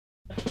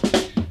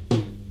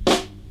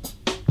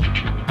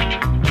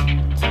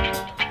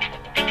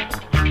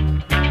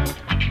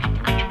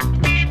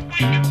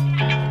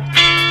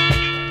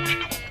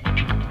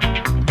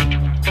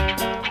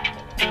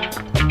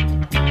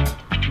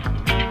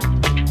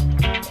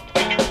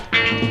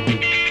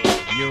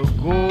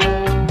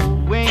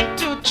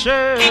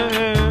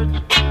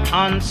church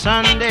on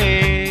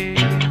Sunday.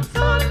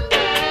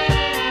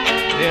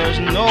 There's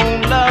no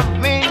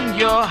love in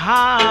your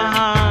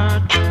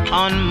heart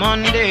on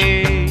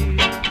Monday.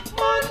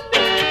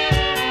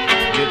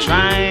 You're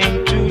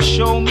trying to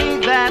show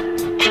me that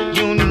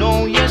you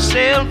know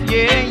yourself,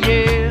 yeah,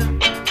 yeah.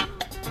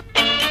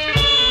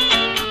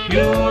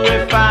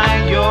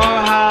 Purify your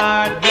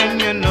heart, then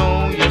you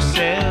know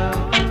yourself.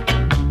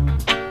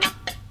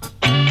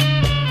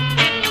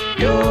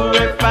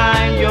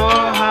 Purify your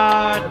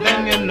heart,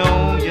 then you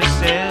know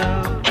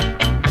yourself.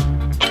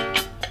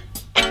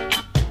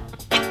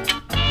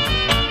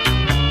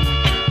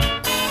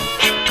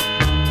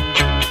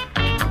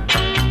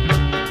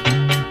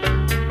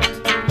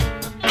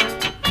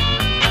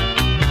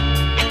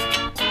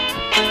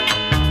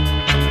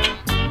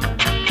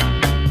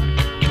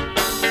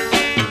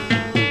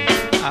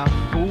 A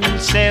fool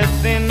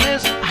says in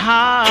his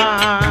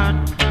heart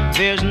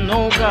there's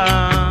no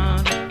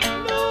God.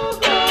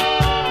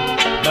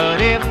 But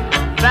if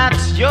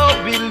that's your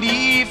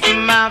belief,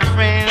 my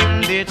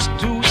friend, it's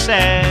too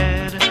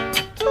sad.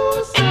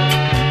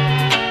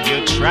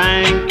 You're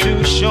trying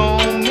to show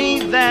me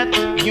that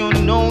you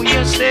know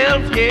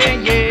yourself, yeah,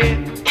 yeah.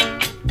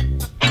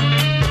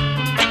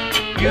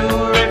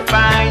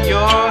 Purify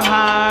your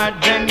heart,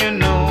 then you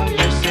know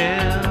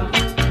yourself.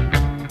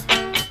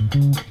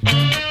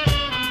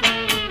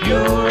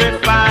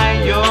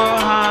 Purify your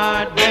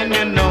heart, then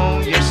you know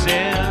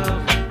yourself.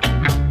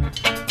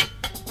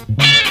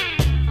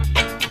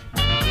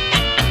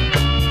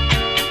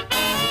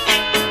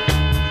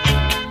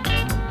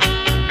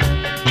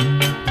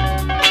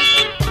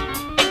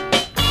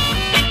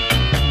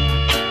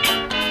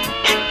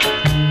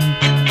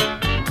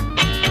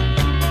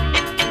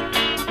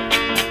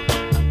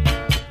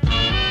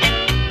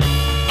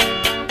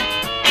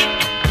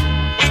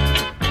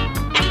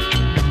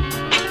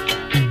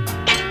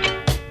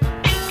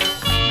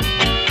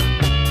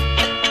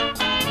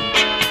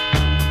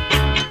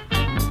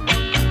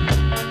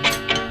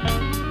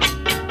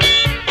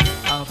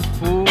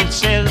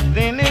 Says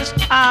in his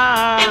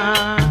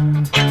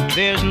heart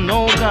there's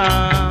no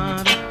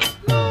God.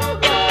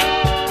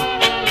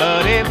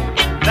 But if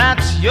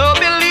that's your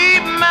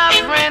belief, my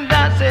friend,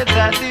 I said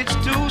that it's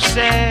too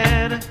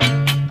sad.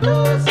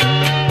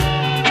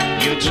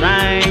 You're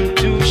trying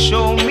to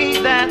show me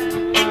that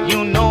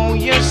you know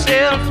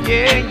yourself,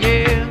 yeah,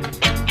 yeah.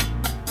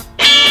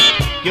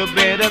 You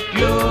better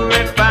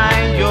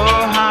purify your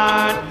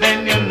heart,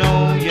 then you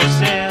know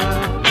yourself.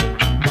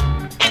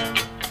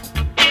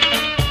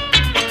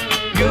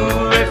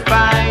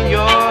 Purify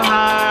your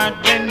heart,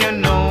 then you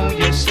know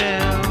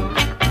yourself.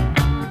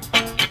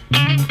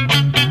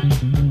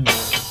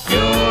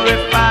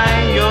 Purify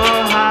your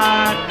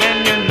heart, then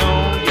you know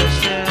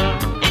yourself.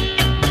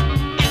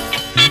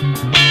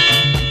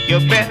 You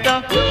better